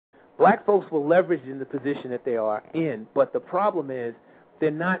Black folks were leveraged in the position that they are in, but the problem is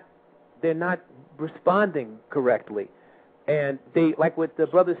they're not responding correctly. And they, like what the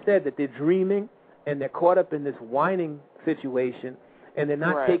brother said, that they're dreaming and they're caught up in this whining situation and they're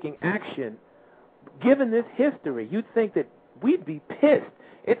not taking action. Given this history, you'd think that we'd be pissed.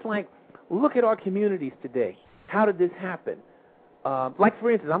 It's like, look at our communities today. How did this happen? Like,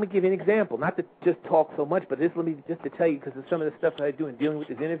 for instance, I'm going to give you an example, not to just talk so much, but let me just to tell you, because of some of the stuff that I do in dealing with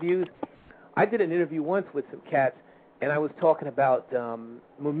these interviews. I did an interview once with some cats, and I was talking about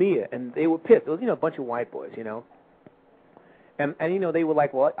Mumia, and they were pissed. It was, a bunch of white boys, And they were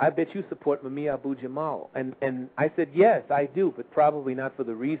like, well, I bet you support Mumia Abu-Jamal. And I said, yes, I do, but probably not for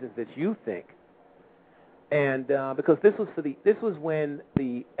the reasons that you think. And because this was when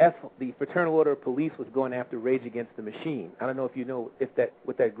the Fraternal Order of Police was going after Rage Against the Machine. I don't know if you know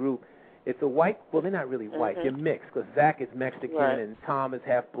with that group. It's a white. Well, they're not really white. They're mixed because Zach is Mexican and Tom is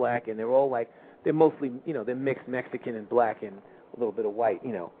half black, and they're all they're mostly they're mixed Mexican and black and a little bit of white.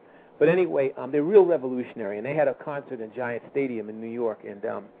 But anyway, they're real revolutionary, and they had a concert in Giant Stadium in New York, and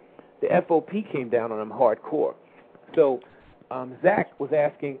the FOP came down on them hardcore. So. Zach was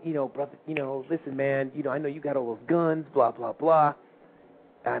asking, brother, listen, man, I know you got all those guns, blah, blah, blah.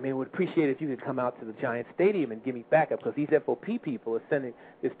 I mean, would appreciate it if you could come out to the Giant Stadium and give me backup, because these FOP people are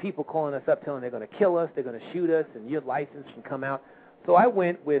there's people calling us up telling they're going to kill us, they're going to shoot us, and your license can come out. So I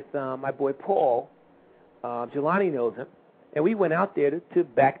went with my boy Paul, Jelani knows him, and we went out there to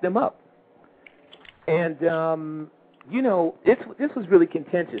back them up. And, this was really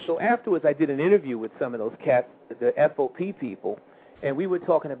contentious. So afterwards, I did an interview with some of those cats, the FOP people, and we were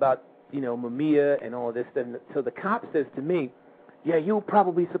talking about, Mumia and all this. And so the cop says to me, yeah, you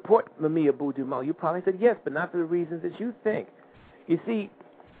probably support Mumia Abu-Jamal. You probably said, yes, but not for the reasons that you think. You see,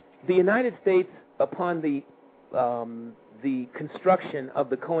 the United States, upon the construction of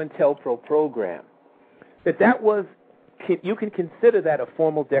the COINTELPRO program, that was, you can consider that a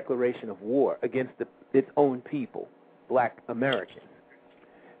formal declaration of war against its own people, black Americans,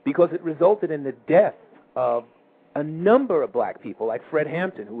 because it resulted in the death of a number of black people, like Fred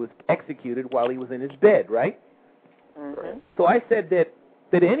Hampton, who was executed while he was in his bed, right? Mm-hmm. So I said that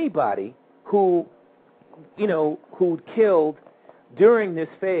anybody who killed during this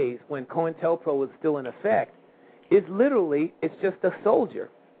phase when COINTELPRO was still in effect is literally, it's just a soldier.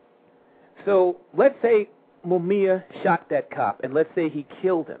 So let's say Mumia shot that cop, and let's say he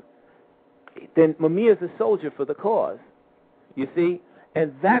killed him. Then Mumia is a soldier for the cause, you see?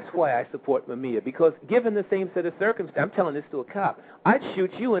 And that's why I support Mumia, because given the same set of circumstances, I'm telling this to a cop, I'd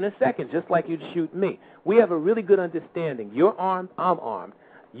shoot you in a second, just like you'd shoot me. We have a really good understanding. You're armed, I'm armed.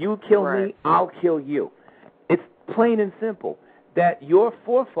 You kill me, I'll kill you. It's plain and simple that your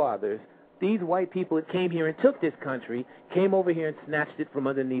forefathers, these white people that came here and took this country, came over here and snatched it from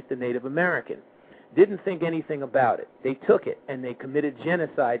underneath the Native American. Didn't think anything about it. They took it, and they committed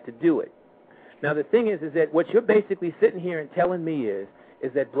genocide to do it. Now, the thing is that what you're basically sitting here and telling me is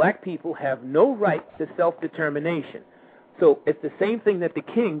that black people have no right to self-determination. So it's the same thing that the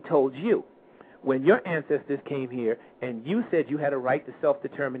king told you. When your ancestors came here and you said you had a right to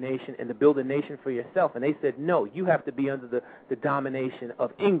self-determination and to build a nation for yourself, and they said, no, you have to be under the domination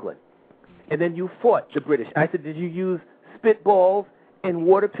of England. And then you fought the British. I said, did you use spitballs and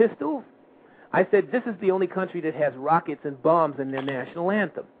water pistols? I said, this is the only country that has rockets and bombs in their national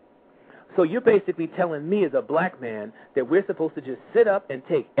anthem. So you're basically telling me as a black man that we're supposed to just sit up and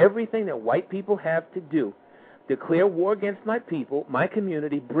take everything that white people have to do, declare war against my people, my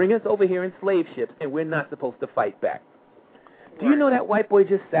community, bring us over here in slave ships, and we're not supposed to fight back. Do you know that white boy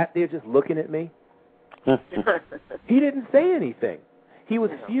just sat there just looking at me? He didn't say anything. He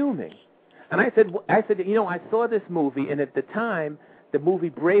was fuming. And I said, I saw this movie, and at the time, the movie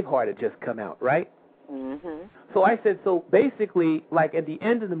Braveheart had just come out, right? Mm-hmm. So I said, so basically, like at the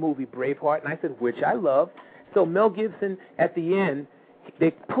end of the movie Braveheart, and I said, which I love, so Mel Gibson, at the end,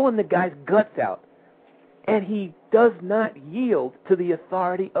 they're pulling the guy's guts out, and he does not yield to the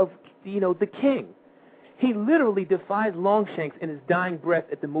authority of, the king. He literally defies Longshanks in his dying breath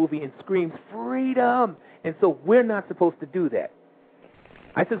at the movie and screams, freedom! And so we're not supposed to do that.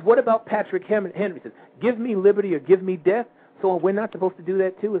 I says, what about Patrick Henry? He says, give me liberty or give me death. So we're not supposed to do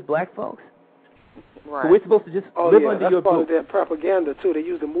that, too, as black folks? Right. So we're supposed to just live under your that's part of their propaganda, too. They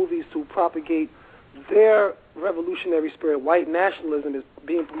use the movies to propagate their revolutionary spirit. White nationalism is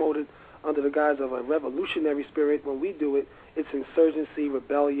being promoted under the guise of a revolutionary spirit. When we do it, it's insurgency,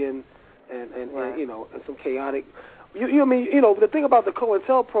 rebellion, and some chaotic. The thing about the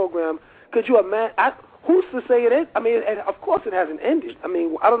COINTEL program, could you imagine? Who's to say it is? I mean, of course it hasn't ended. I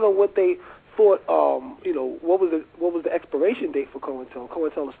mean, I don't know what they thought, what was the expiration date for COINTEL?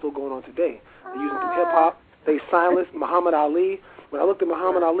 COINTEL is still going on today. They're using hip hop. They silenced Muhammad Ali. When I looked at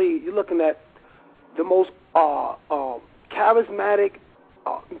Muhammad Ali, you're looking at the most charismatic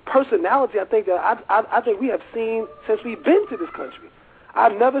personality I think we have seen since we've been to this country.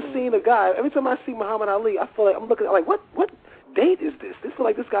 I've never seen a guy. Every time I see Muhammad Ali, I feel like I'm looking at like what date is this? This feels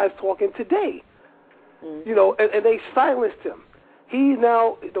like this guy's talking today. And they silenced him. He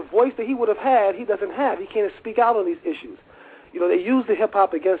now, the voice that he would have had, he doesn't have. He can't speak out on these issues. They use the hip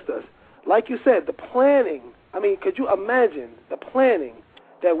hop against us. Like you said, the planning. I mean, could you imagine the planning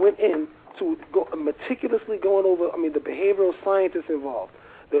that went in to meticulously going over? I mean, the behavioral scientists involved,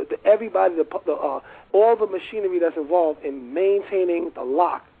 everybody, all the machinery that's involved in maintaining the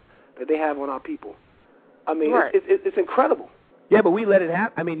lock that they have on our people. I mean, right. It's incredible. Yeah, but we let it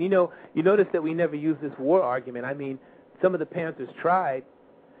happen. I mean, you notice that we never use this war argument. I mean, some of the Panthers tried,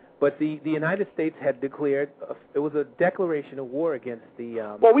 but the United States had declared it was a declaration of war against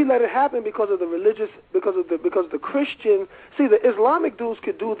the. Well, we let it happen because of the religious, because of the Christian. See, the Islamic dudes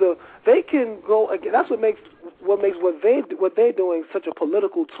could do they can go again. That's what makes what they're doing such a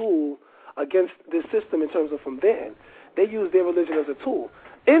political tool against this system in terms of from their end. They use their religion as a tool.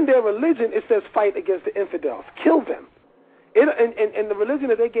 In their religion, it says fight against the infidels, kill them. In the religion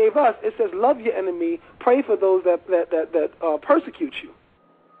that they gave us, it says love your enemy, pray for those that persecute you.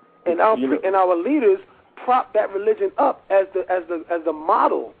 And our leaders prop that religion up as the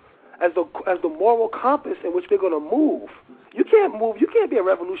model, as the moral compass in which they're going to move. You can't move. You can't be a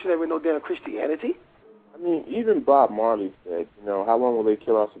revolutionary with no damn Christianity. I mean, even Bob Marley said, how long will they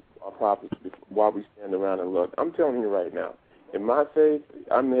kill our prophets while we stand around and look? I'm telling you right now, in my faith,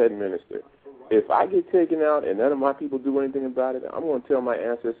 I'm the head minister. If I get taken out and none of my people do anything about it, I'm going to tell my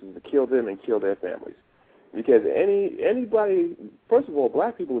ancestors to kill them and kill their families. Because anybody, first of all,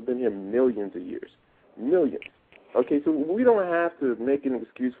 black people have been here millions of years. Millions. Okay, so we don't have to make an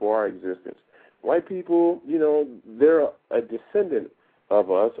excuse for our existence. White people, they're a descendant of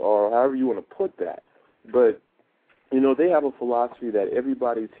us, or however you want to put that. But, they have a philosophy that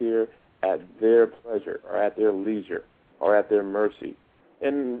everybody's here at their pleasure or at their leisure or at their mercy.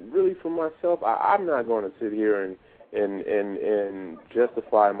 And really, for myself, I'm not going to sit here and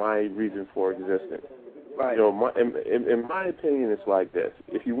justify my reason for existence. Right. In my opinion, it's like this: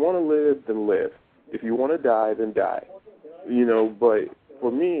 if you want to live, then live. If you want to die, then die. But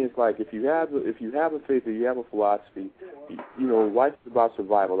for me, it's like if you have a faith or you have a philosophy, life is about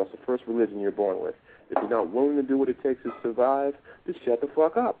survival. That's the first religion you're born with. If you're not willing to do what it takes to survive, just shut the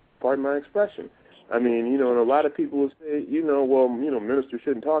fuck up. Pardon my expression. I mean, and a lot of people will say, ministers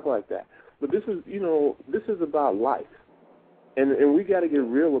shouldn't talk like that. But this is about life. And we got to get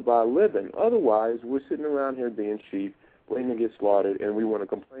real about living. Otherwise, we're sitting around here being cheap, waiting to get slaughtered, and we want to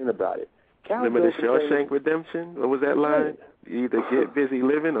complain about it. Remember the Shawshank Redemption? What was that line? You either get busy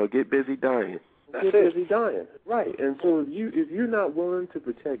living or get busy dying. Get busy dying. Right. And so if you're not willing to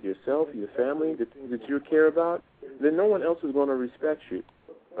protect yourself, your family, the things that you care about, then no one else is going to respect you.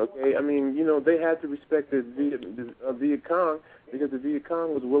 Okay, I mean, they had to respect the Viet Cong because the Viet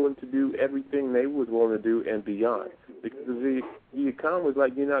Cong was willing to do everything they was willing to do and beyond. Because the Viet Cong was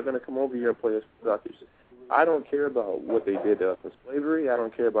like, you're not going to come over here and play us suckers. I don't care about what they did to us in slavery. I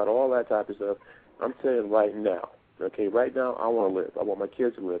don't care about all that type of stuff. I'm saying right now. Okay, right now I want to live. I want my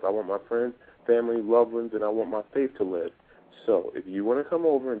kids to live. I want my friends, family, loved ones, and I want my faith to live. So if you want to come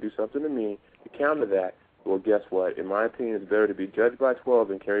over and do something to me to counter that, well, guess what? In my opinion, it's better to be judged by 12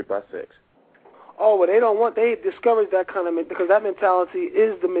 than carried by 6. Oh, well, they discourage that kind of because that mentality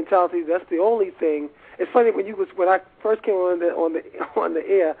is the mentality. That's the only thing. It's funny when I first came on the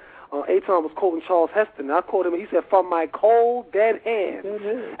air, Aton was quoting Charles Heston. And I quoted him. He said, "From my cold dead hands,"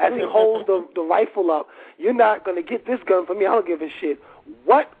 as he holds the rifle up. "You're not going to get this gun from me. I don't give a shit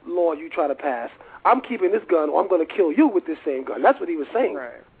what law you try to pass. I'm keeping this gun, or I'm going to kill you with this same gun." That's what he was saying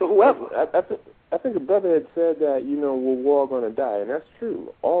to whoever. I think a brother had said that, we're all going to die, and that's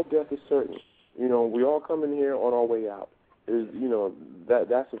true. All death is certain. We all come in here on our way out.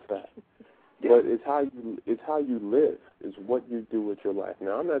 That's a fact. Yeah. But it's how you live, is what you do with your life.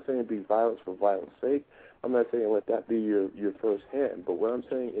 Now, I'm not saying be violence for violence sake. I'm not saying let that be your first hand. But what I'm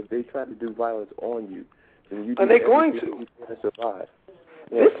saying is they try to do violence on you, then you do and they're going to. You can't survive.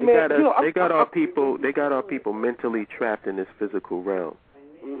 Yeah. They got our people mentally trapped in this physical realm.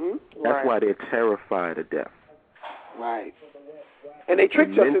 Mm-hmm. That's why they're terrified of death. Right. And they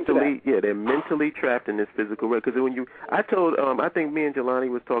tricked us into that. Yeah, they're mentally trapped in this physical realm. Because I think me and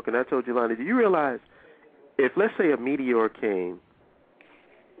Jelani was talking. I told Jelani, do you realize if, let's say, a meteor came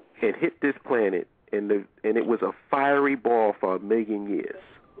and hit this planet and it was a fiery ball for 1,000,000 years,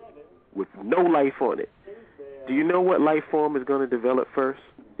 with no life on it. Do you know what life form is going to develop first?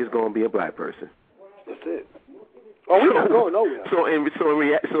 It's going to be a black person. That's it. Oh, we're not going nowhere.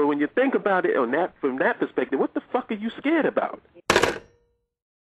 So when you think about it from that perspective, what the fuck are you scared about?